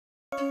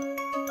If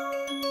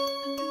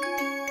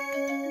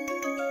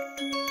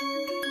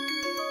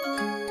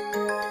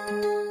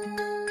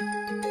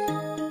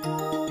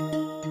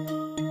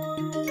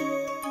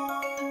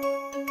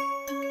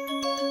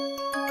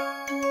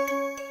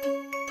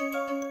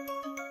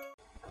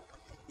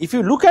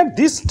you look at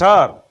this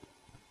term,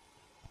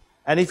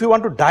 and if you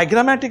want to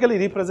diagrammatically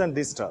represent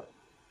this term,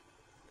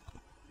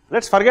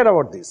 let's forget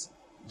about this.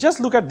 Just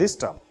look at this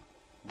term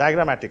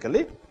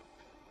diagrammatically,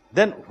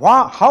 then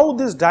how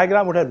this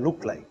diagram would have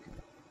looked like.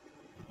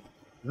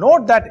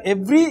 Note that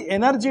every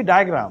energy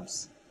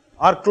diagrams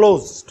are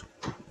closed.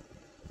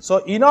 So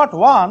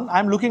E01, I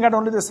am looking at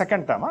only the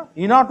second term.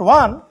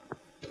 E01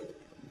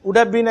 would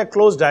have been a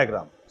closed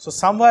diagram. So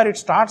somewhere it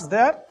starts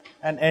there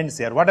and ends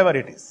here, whatever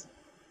it is.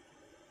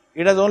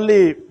 It is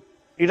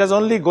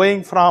only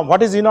going from,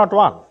 what is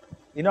E01?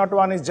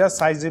 E01 is just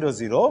psi 0,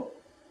 0.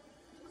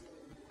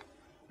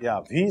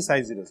 Yeah, V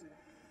psi 0, 0.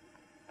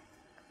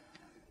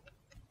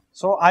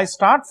 So I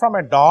start from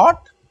a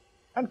dot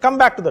and come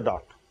back to the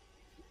dot.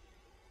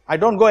 I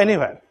don't go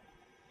anywhere.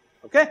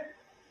 Okay?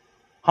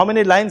 How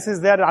many lines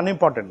is there?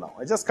 Unimportant now.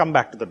 I just come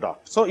back to the dot.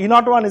 So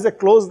E01 is a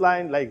closed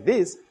line like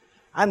this,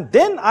 and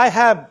then I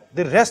have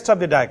the rest of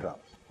the diagram,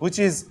 which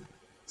is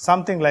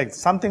something like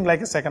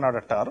a second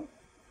order term.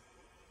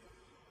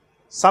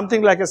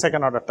 Something like a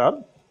second order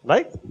term,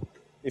 right?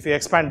 If you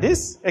expand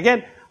this,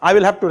 again, I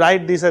will have to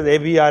write this as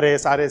AB,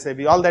 RS, RS,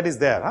 AB, all that is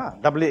there.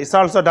 It's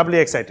also doubly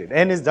excited.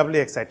 N is doubly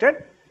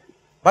excited.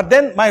 But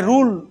then my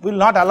rule will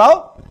not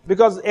allow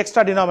because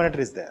extra denominator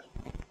is there.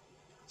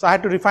 So I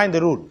have to refine the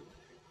rule.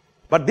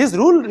 But this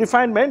rule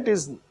refinement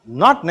is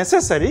not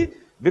necessary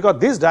because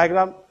this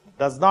diagram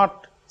does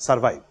not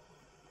survive.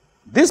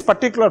 This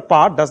particular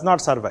part does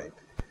not survive.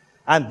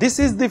 And this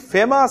is the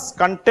famous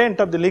content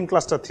of the link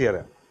cluster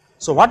theorem.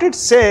 So what it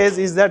says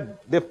is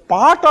that the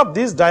part of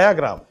this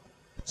diagram,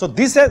 so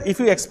this has, if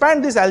you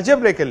expand this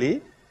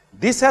algebraically,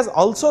 this has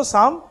also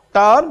some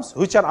terms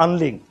which are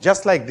unlinked,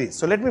 just like this.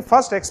 So let me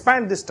first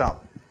expand this term.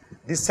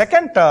 The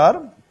second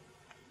term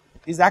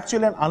is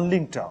actually an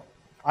unlinked term.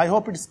 I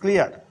hope it is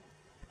clear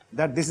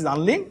that this is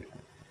unlinked,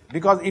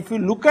 because if you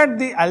look at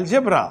the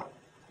algebra,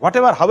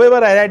 however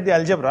I write the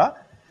algebra,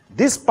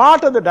 this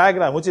part of the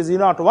diagram, which is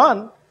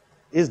E01,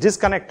 is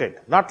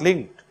disconnected, not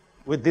linked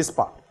with this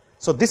part.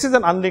 So this is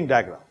an unlinked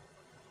diagram.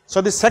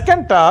 So the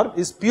second term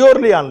is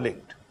purely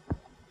unlinked.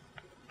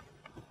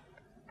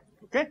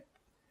 Okay?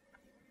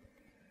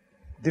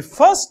 The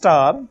first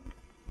term,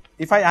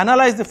 if I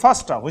analyze the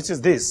first term, which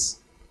is this,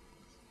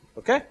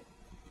 okay?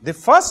 The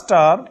first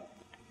term,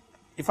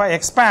 if I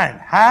expand,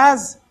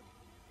 has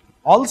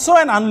also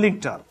an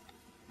unlinked term.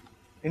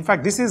 In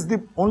fact, this is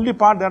the only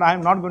part that I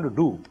am not going to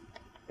do,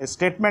 a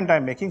statement I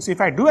am making. So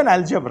if I do an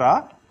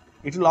algebra,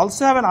 it will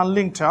also have an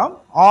unlinked term,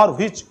 or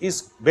which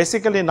is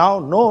basically now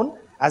known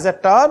as a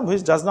term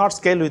which does not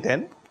scale with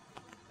n,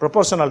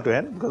 proportional to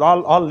n, because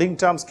all linked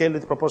terms scale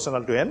with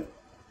proportional to n.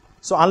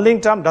 So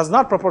unlinked term does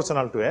not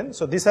proportional to n.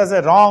 So this has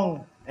a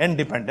wrong n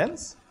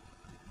dependence.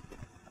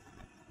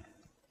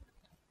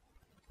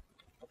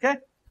 Okay,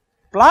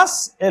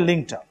 plus a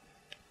linked term.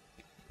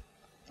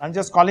 I am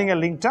just calling a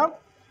linked term,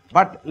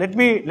 but let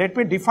me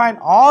define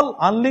all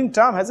unlinked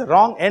term has a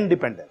wrong n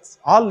dependence.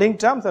 All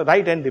linked terms have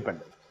right n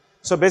dependence.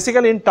 So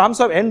basically in terms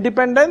of n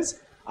dependence,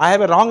 I have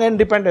a wrong n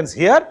dependence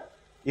here.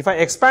 If I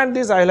expand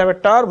this, I will have a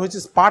term which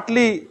is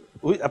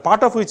a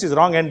part of which is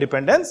wrong n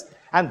dependence,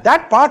 and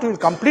that part will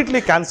completely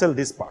cancel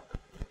this part.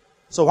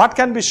 So what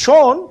can be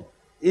shown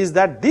is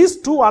that these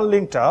two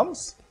unlinked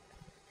terms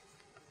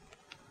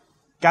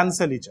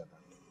cancel each other.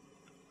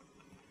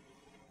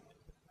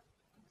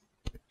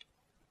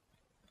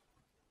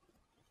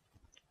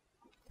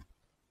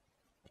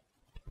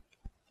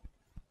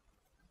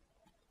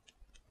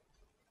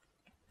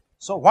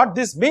 So what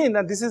this means,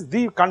 and this is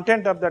the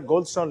content of that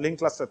Goldstone link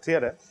cluster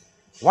theorem,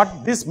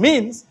 what this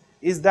means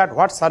is that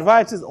what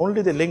survives is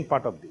only the linked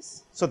part of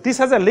this. So this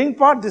has a linked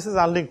part, this is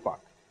unlinked part.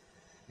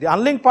 The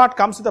unlinked part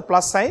comes with a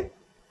plus sign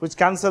which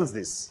cancels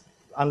this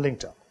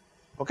unlinked term.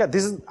 Okay,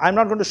 I am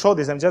not going to show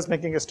this, I am just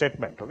making a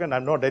statement, okay, and I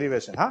have no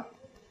derivation.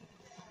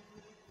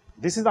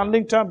 This is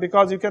unlinked term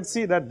because you can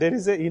see that there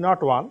is a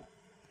E01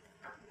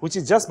 which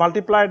is just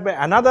multiplied by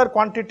another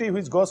quantity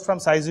which goes from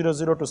psi 0,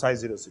 0 to psi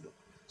 0, 0.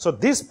 So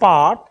this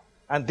part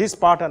and this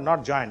part are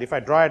not joined if I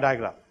draw a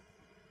diagram.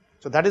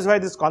 So that is why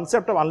this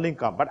concept of unlinked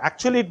comes, but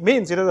actually it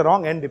means it has a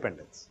wrong n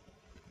dependence.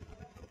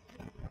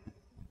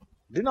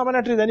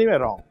 Denominator is anyway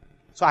wrong.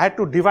 So I had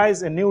to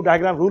devise a new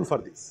diagram rule for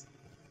this,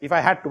 if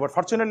I had to, but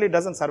fortunately it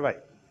doesn't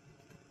survive.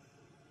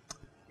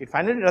 It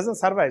finally doesn't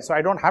survive, so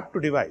I don't have to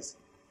devise.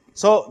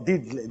 So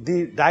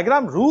the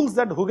diagram rules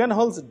that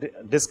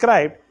Hugenholz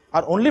described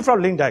are only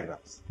from linked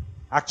diagrams,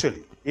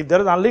 actually. If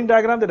there is unlinked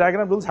diagram, the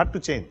diagram rules had to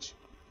change.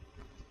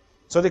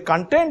 So the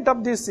content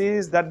of this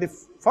is that the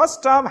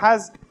first term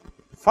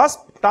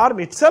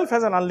itself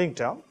has an unlinked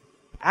term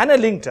and a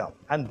linked term,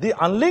 and the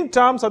unlinked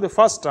terms of the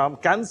first term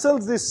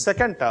cancels this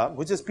second term,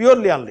 which is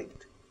purely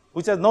unlinked,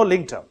 which has no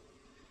linked term,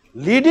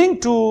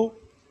 leading to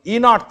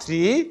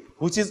E03,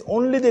 which is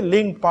only the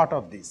linked part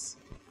of this.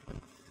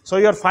 So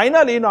your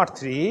final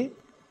E03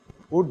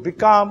 would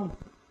become,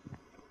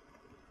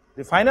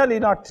 the final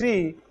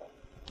E03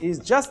 is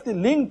just the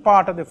link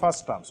part of the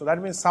first term. So that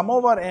means sum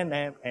over n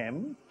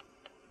m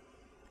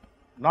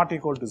not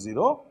equal to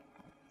 0,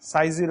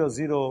 psi 0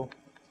 0,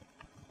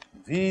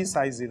 v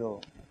psi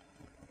 0,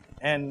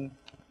 n,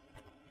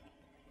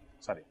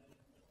 sorry,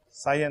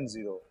 psi n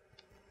 0,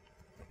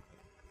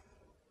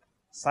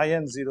 psi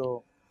n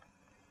 0,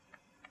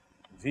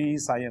 v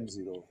psi m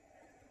 0,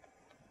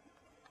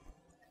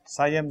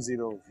 psi m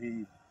 0,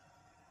 v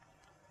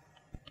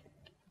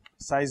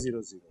psi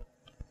 0 0,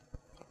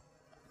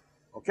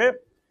 okay,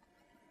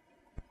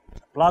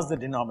 plus the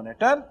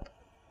denominator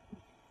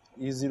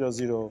E0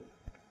 0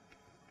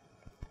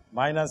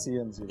 minus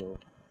En 0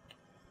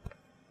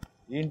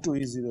 into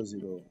E0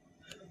 0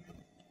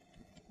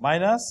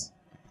 minus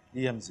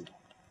Em 0.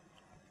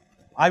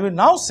 I will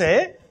now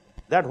say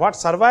that what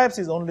survives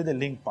is only the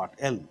link part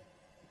L.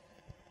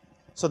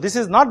 So this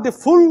is not the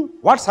full,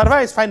 what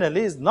survives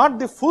finally is not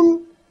the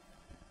full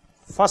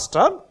first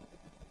term,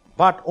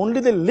 but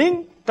only the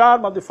link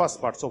term of the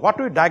first part. So what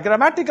we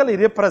diagrammatically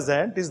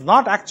represent is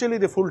not actually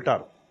the full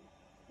term.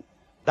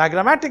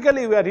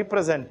 Diagrammatically we are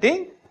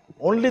representing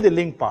only the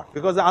link part,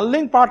 because the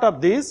unlinked part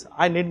of this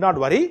I need not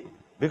worry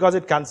because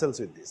it cancels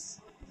with this.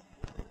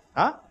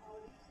 Huh?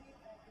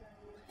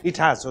 It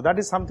has, so that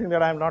is something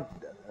that I am not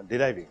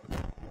deriving.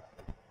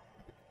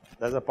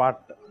 That is a part.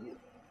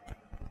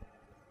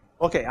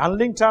 Okay,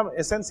 unlinked term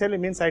essentially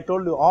means I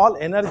told you all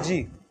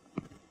energy,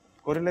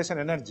 correlation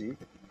energy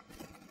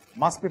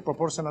must be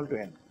proportional to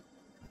n.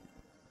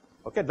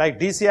 Okay, like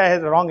DCI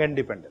has a wrong n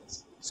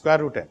dependence, square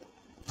root n.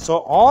 So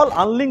all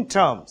unlinked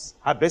terms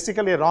have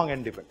basically a wrong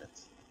n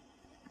dependence.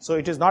 So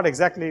it is not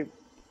exactly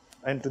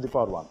n to the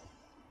power 1.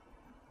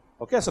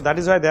 Okay, so that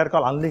is why they are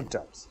called unlinked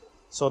terms.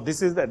 So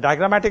this is the,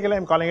 diagrammatically I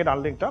am calling it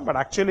unlinked term, but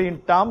actually in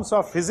terms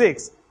of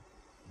physics,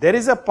 there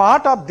is a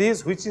part of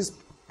this which is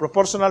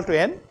proportional to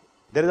n,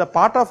 there is a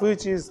part of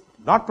which is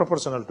not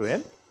proportional to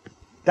n.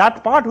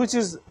 That part which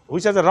has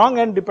a wrong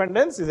n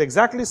dependence is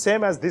exactly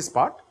same as this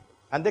part,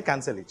 and they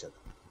cancel each other.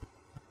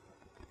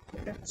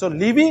 Okay. So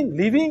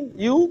leaving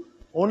you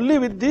only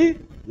with the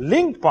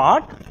link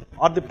part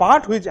or the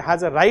part which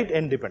has a right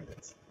n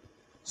dependence.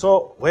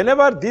 So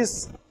whenever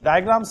these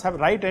diagrams have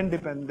right n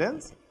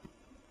dependence,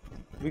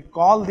 we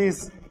call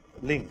these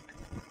linked.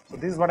 So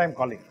this is what I am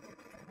calling.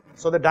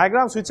 So the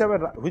diagrams which have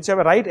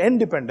a right n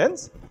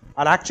dependence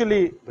are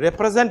actually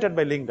represented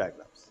by linked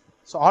diagrams.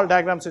 So all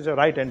diagrams which have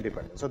right n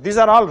dependence. So these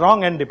are all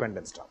wrong n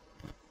dependence term.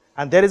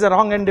 And there is a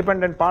wrong n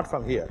dependent part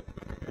from here.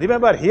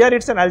 Remember, here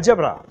it's an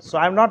algebra. So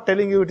I am not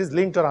telling you it is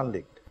linked or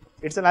unlinked.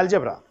 It's an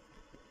algebra.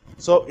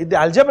 So in the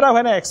algebra,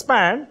 when I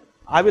expand,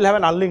 I will have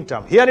an unlinked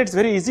term. Here it's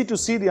very easy to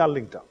see the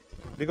unlinked term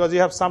because you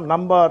have some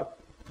number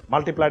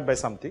multiplied by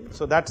something.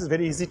 So that is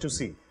very easy to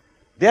see.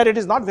 There it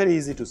is not very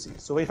easy to see.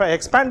 So if I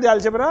expand the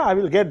algebra, I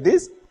will get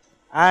this,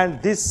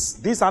 and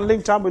this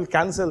unlinked term will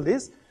cancel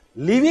this,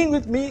 leaving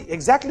with me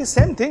exactly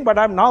same thing, but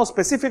I am now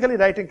specifically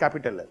writing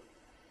capital L,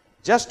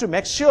 just to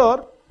make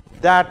sure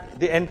that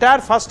the entire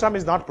first term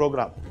is not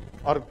programmed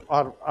or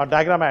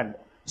diagrammed.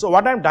 So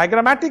what I am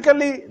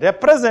diagrammatically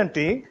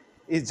representing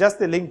is just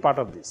the link part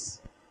of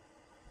this.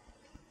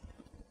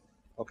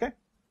 Okay?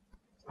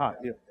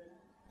 Yeah.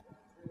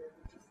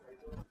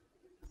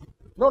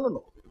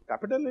 No.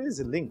 Capital N is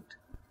linked.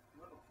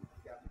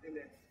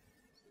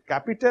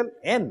 Capital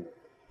N.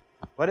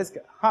 What is?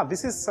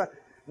 This is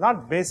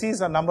not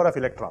basis or number of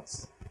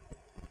electrons.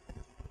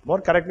 More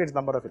correctly, it's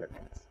number of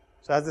electrons.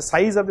 So as the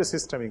size of the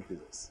system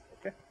increases.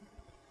 Okay.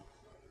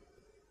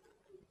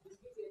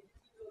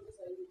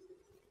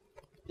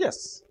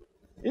 Yes.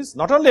 It's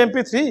not only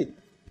MP3.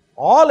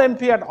 All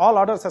MP at all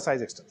orders are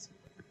size extensive.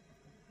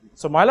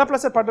 So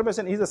Moeller-Placer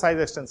perturbation is a size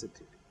extensive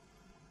theory.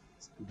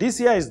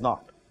 DCI is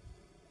not.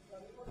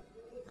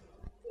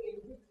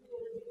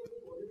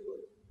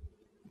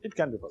 It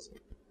can be possible.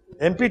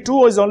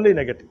 MP2 is only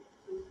negative.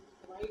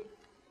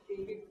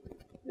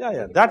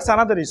 Yeah, that's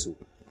another issue.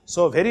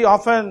 So very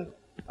often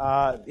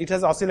it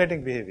has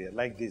oscillating behavior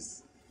like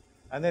this,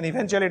 and then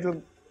eventually it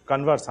will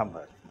convert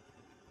somewhere.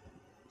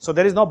 So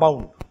there is no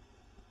bound.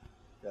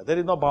 Yeah, there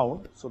is no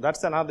bound. So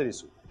that's another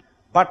issue.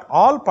 But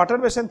all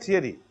perturbation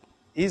theory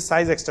is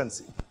size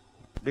extensive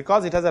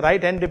because it has a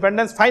right n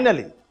dependence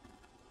finally.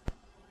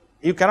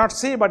 You cannot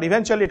see, but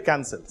eventually it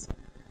cancels.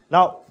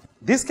 Now,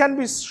 this can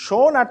be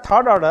shown at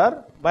third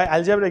order by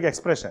algebraic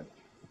expression.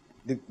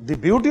 The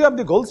beauty of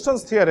the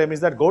Goldstone's theorem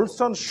is that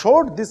Goldstone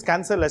showed this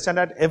cancellation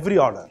at every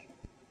order.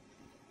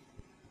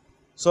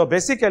 So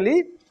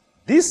basically,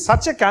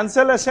 such a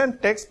cancellation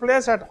takes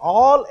place at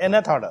all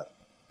nth order,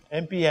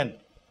 MPN.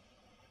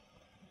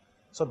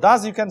 So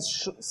thus you can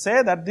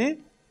say that the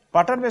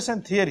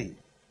perturbation theory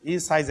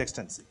is size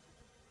extensive.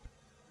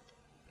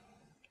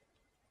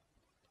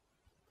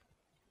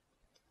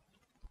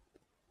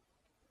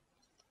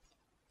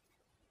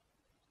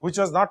 Which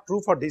was not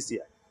true for DCI.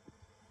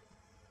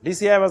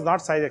 DCI was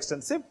not size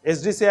extensive.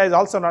 SDCI is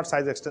also not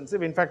size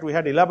extensive. In fact, we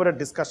had elaborate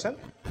discussion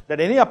that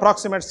any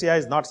approximate CI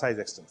is not size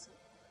extensive.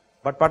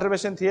 but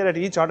perturbation theory at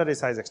each order is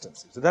size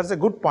extensive. So that's a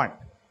good point.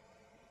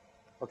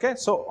 Okay,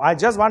 so I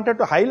just wanted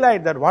to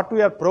highlight that what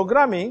we are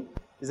programming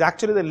is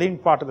actually the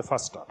linked part of the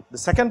first term. The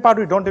second part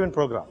we don't even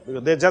program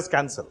because they just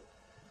cancel.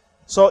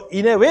 So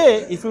in a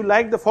way, if you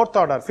like the fourth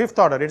order, fifth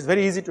order, it's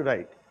very easy to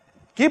write.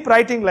 Keep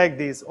writing like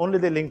this, only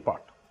the linked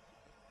part.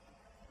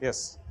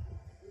 Yes.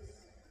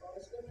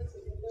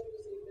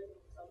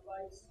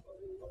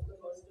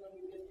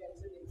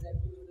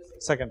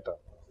 Second term.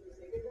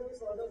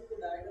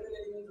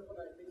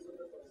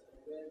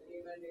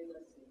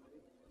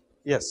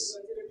 Yes.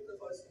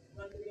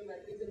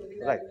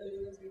 Right.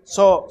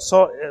 So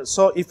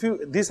if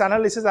you, this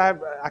analysis I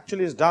have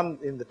actually is done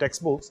in the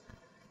textbooks,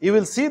 you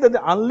will see that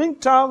the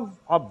unlinked term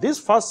of this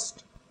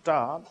first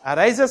term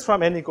arises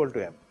from n equal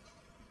to m.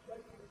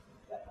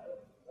 The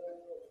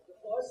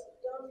first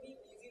term being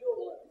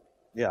E01.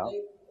 Yeah. Like,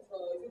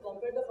 if you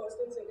compare the first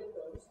and second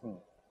terms,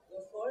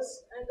 the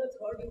first and the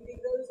third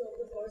integrals of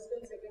the first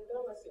and second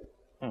term are same.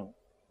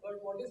 But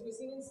what is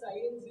missing in psi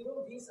n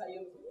 0, v psi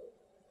m 0.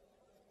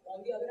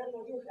 On the other hand,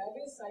 what you have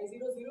is psi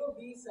 0, 0,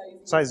 v psi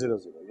 0. Psi 0,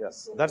 0, yes.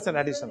 So that's an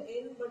addition.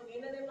 N, but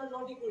n and m are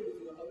not equal to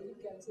 0. How will you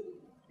cancel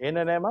it? N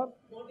and m are?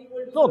 Not equal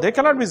to 0. No, they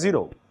cannot be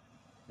 0.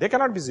 They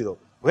cannot be 0.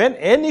 When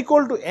n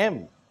equal to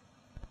m,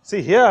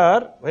 see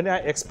here, when I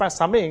expand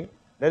summing,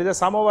 there is a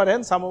sum over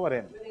n, sum over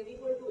n. When n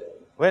equal to m.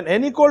 When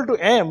n equal to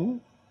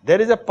m, there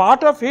is a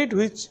part of it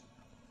which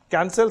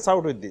cancels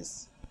out with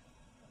this.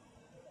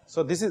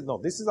 So this is, no,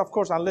 this is of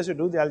course, unless you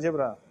do the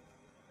algebra,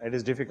 it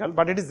is difficult,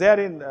 but it is there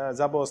in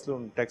Zabo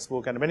Oslund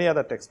textbook and many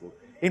other textbooks.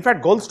 In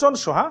fact, Goldstone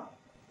show, huh?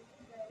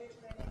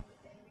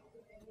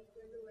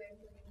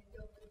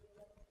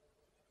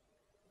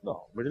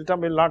 No, middle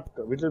term will not,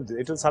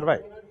 it will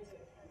survive.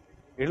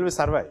 It will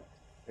survive.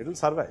 It will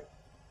survive.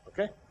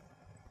 Okay?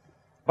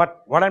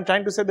 But what I am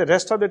trying to say, the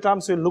rest of the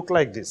terms will look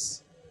like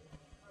this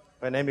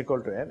when m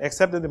equal to n,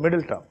 except in the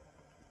middle term.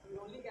 You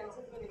only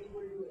cancel when n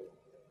equal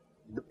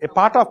to m. A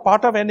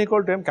part of n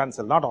equal to m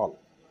cancel, not all.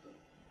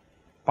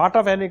 Part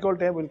of n equal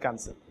to m will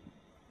cancel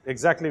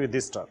exactly with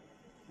this term.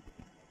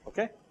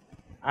 Okay?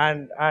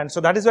 And so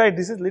that is why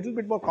this is little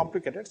bit more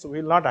complicated. So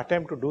we will not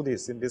attempt to do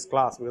this in this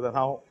class because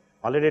now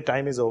already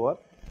time is over.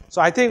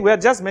 So I think we are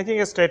just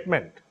making a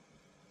statement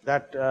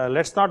that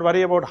let's not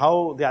worry about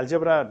how the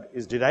algebra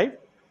is derived,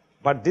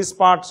 but this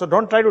part, so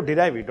don't try to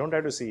derive it, don't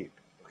try to see it.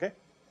 Okay?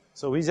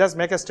 So we just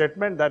make a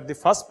statement that the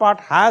first part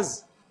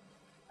has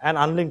an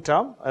unlinked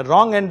term, a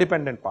wrong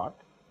n-dependent part,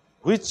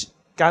 which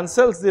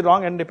cancels the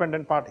wrong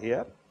n-dependent part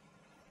here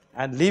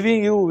and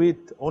leaving you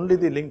with only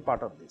the linked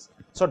part of this.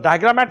 So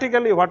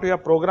diagrammatically what we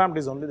have programmed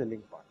is only the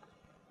linked part.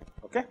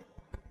 Okay?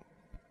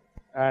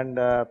 And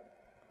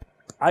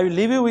I will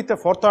leave you with a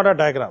fourth order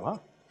diagram. Huh?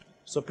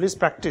 So please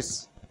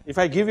practice. If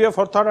I give you a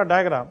fourth order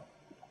diagram,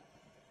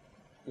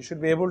 you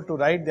should be able to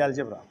write the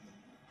algebra.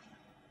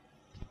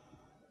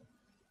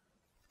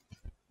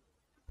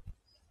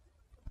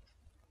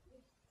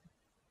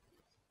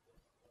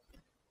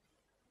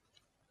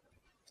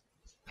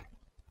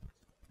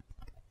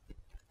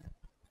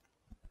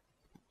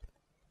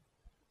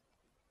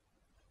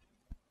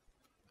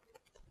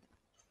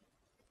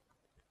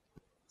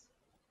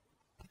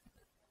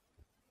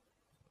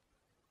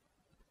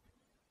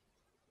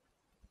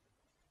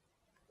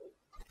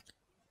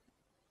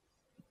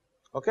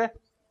 Okay?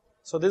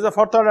 So this is a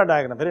fourth order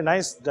diagram, very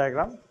nice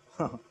diagram.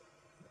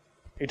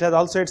 It has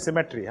also its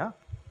symmetry. Huh?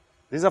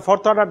 This is a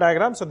fourth order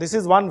diagram. So this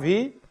is one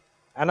V,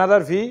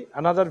 another V,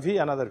 another V,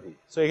 another V.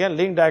 So again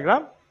linked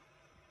diagram.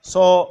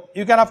 So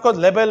you can of course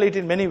label it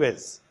in many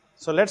ways.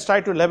 So let's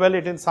try to label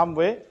it in some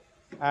way.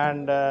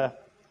 And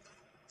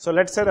so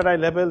let's say that I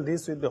label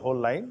this with the whole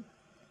line.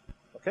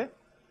 Okay?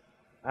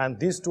 And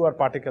these two are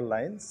particle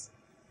lines.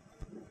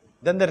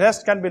 Then the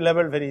rest can be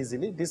labeled very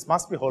easily. This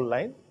must be whole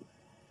line,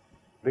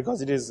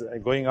 because it is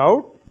going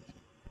out,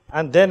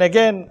 and then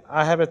again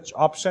I have an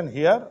option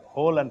here,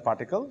 whole and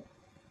particle,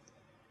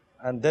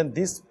 and then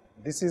this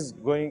is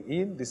going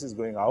in, this is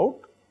going out,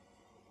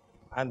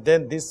 and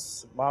then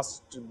this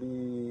must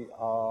be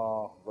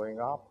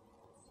going up,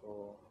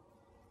 so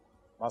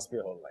must be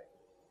a whole line.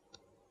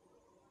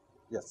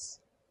 Yes.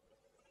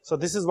 So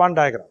this is one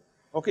diagram.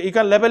 Okay, you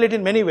can label it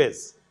in many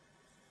ways,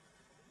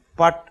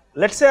 but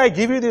let's say I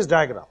give you this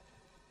diagram.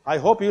 I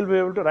hope you will be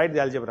able to write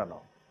the algebra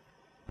now.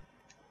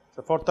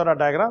 So fourth order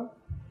diagram.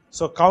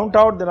 So count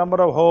out the number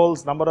of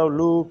holes, number of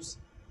loops,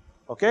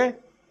 okay,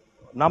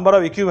 number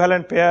of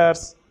equivalent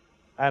pairs,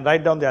 and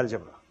write down the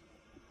algebra.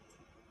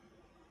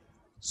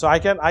 So I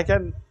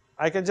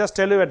can just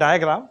tell you a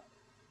diagram.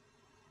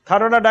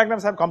 Third order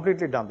diagrams I have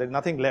completely done. There is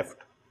nothing left.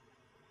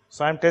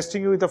 So I am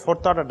testing you with the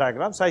fourth order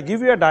diagram. So I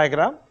give you a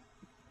diagram.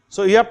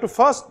 So you have to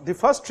the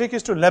first trick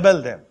is to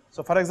label them.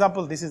 So for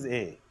example, this is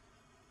A.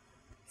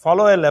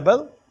 Follow a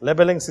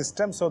labeling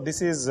system. So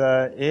this is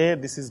A,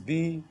 this is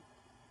B.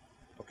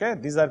 Okay,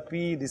 these are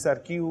P, these are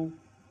Q,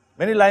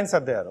 many lines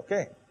are there,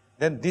 okay.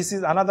 Then this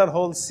is another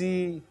whole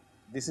C,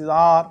 this is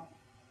R,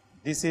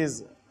 this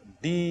is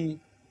D,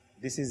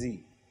 this is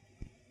E.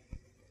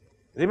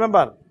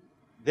 Remember,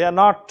 they are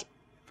not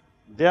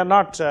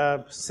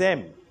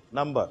same,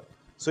 number.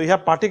 So, you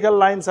have particle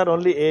lines are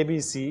only A, B,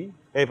 C,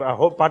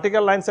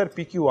 particle lines are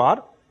P, Q,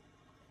 R,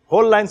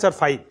 whole lines are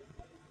 5.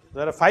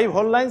 There are 5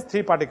 whole lines,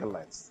 3 particle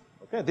lines.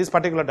 Okay, this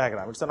particular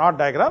diagram, it is an odd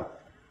diagram.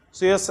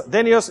 So,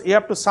 then you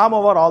have to sum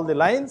over all the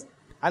lines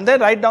and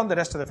then write down the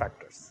rest of the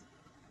factors.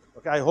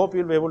 Okay, I hope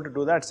you will be able to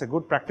do that. It is a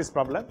good practice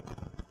problem.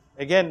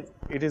 Again,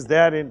 it is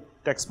there in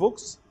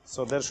textbooks,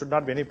 so there should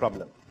not be any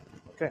problem.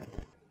 Okay,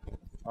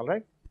 all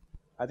right.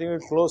 I think we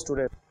will close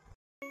today.